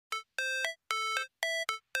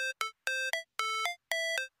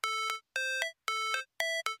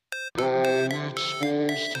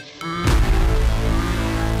Never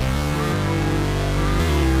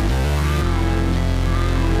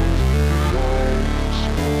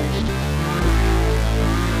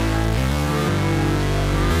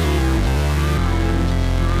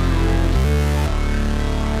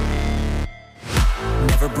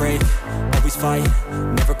break, always fight,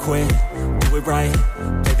 never quit, do it right,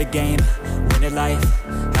 play the game, win it life,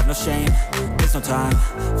 have no shame, there's no time,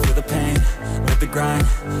 feel the pain, live the grind,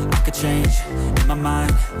 I could change, in my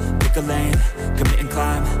mind, pick a lane, commit and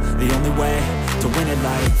climb, the only way to win it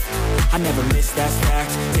life, I never miss, that's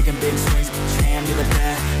fact, taking big swings, put your hand to the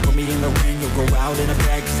bat, put me in the ring, you'll go out in a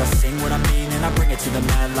bag, cause I sing what I mean and I bring it to the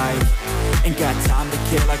mad light, ain't got time to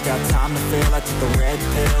kill, I got time to feel, I took the red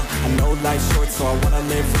pill, I know life's short so I wanna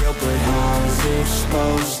live real, but how's it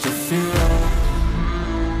supposed to feel?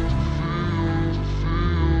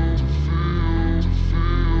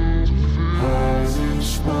 How's it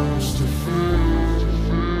supposed to feel?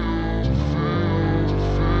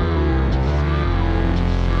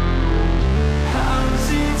 How's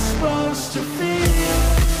it supposed to feel?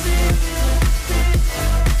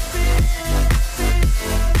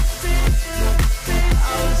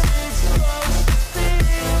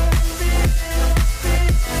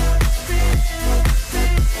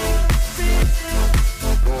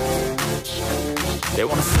 They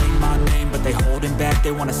wanna say my name, but they holding back.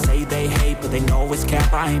 They wanna say they hate, but they know it's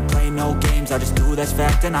cap. I ain't play no games, I just do that's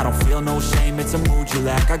fact. And I don't feel no shame, it's a mood you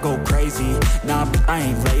lack. I go crazy, nah, but I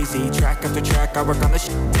ain't lazy. Track after track, I work on this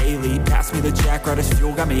shit daily. Pass me the jack, right as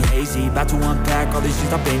fuel, got me hazy. About to unpack all these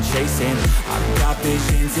things I've been chasing. I've got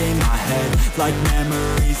visions in my head, like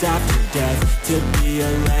memories after death. To be a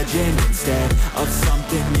legend instead of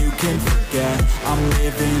something you can forget. I'm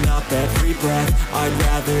living up every breath, I'd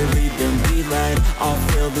rather lead than be led. I'll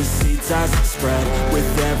fill the seats as I spread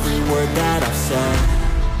with every word that I've said.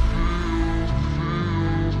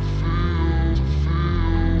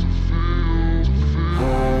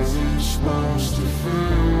 How's it supposed to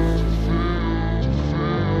feel?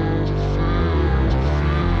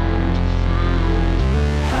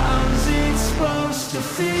 How's it supposed to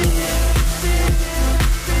feel?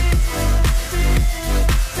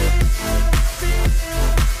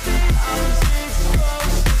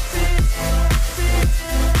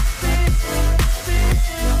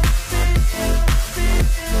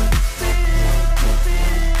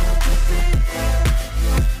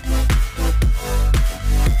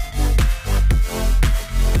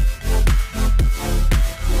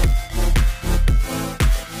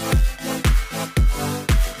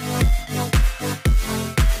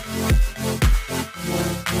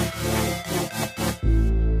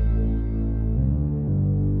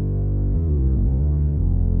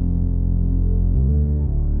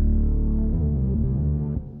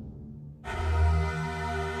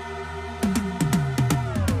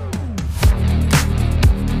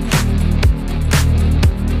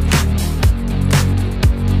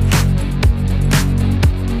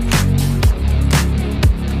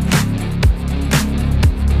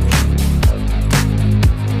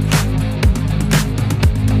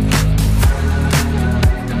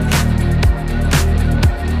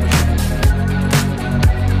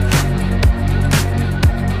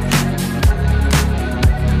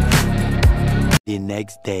 The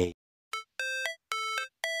next day.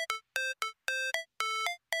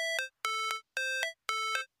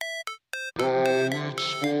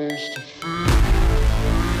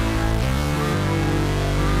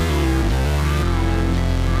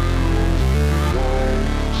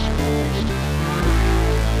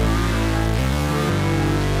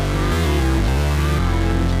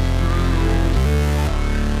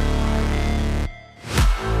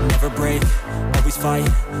 Never break, always fight,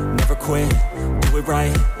 never quit, do it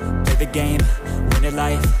right, play the game, win it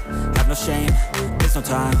life, have no shame, there's no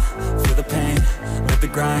time, feel the pain, live the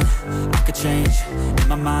grind, I could change, in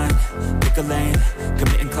my mind, pick a lane,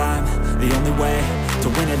 commit and climb, the only way to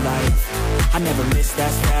win it life, I never miss,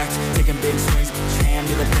 that's fact, taking big swings, put your hand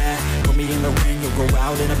to the bat, put me in the ring, you'll go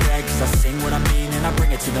out in a bag, cause I sing what I mean and I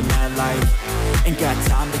bring it to the mad light, ain't got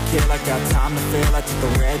time to kill, I got time to feel, I took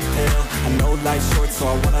the red pill, I know life's short so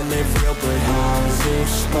I wanna live real, but how's it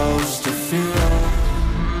supposed to feel?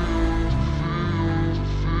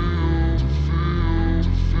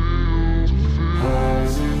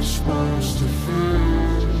 How's it supposed to feel?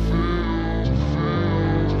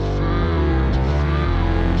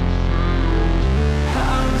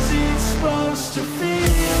 How's it supposed to feel?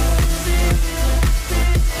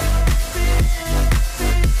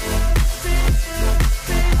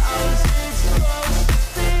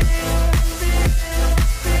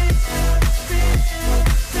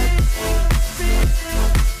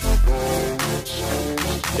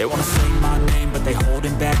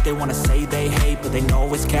 They wanna say they hate, but they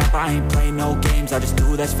know it's cap. I ain't play no games, I just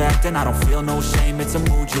do, that's fact. And I don't feel no shame, it's a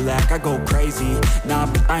mood you lack. I go crazy, nah,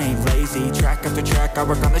 but I ain't lazy. Track after track, I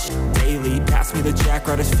work on this shit daily. Pass me the jack,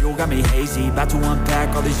 right as fuel, got me hazy. About to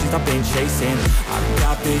unpack all these things I've been chasing. I've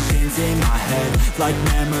got visions in my head, like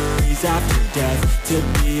memories after death. To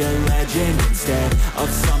be a legend instead of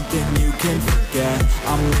something you can forget.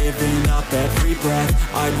 I'm living up every breath,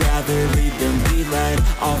 I'd rather lead than be led.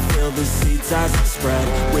 I'll fill the seats as I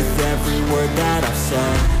spread with every word that I've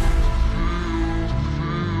said.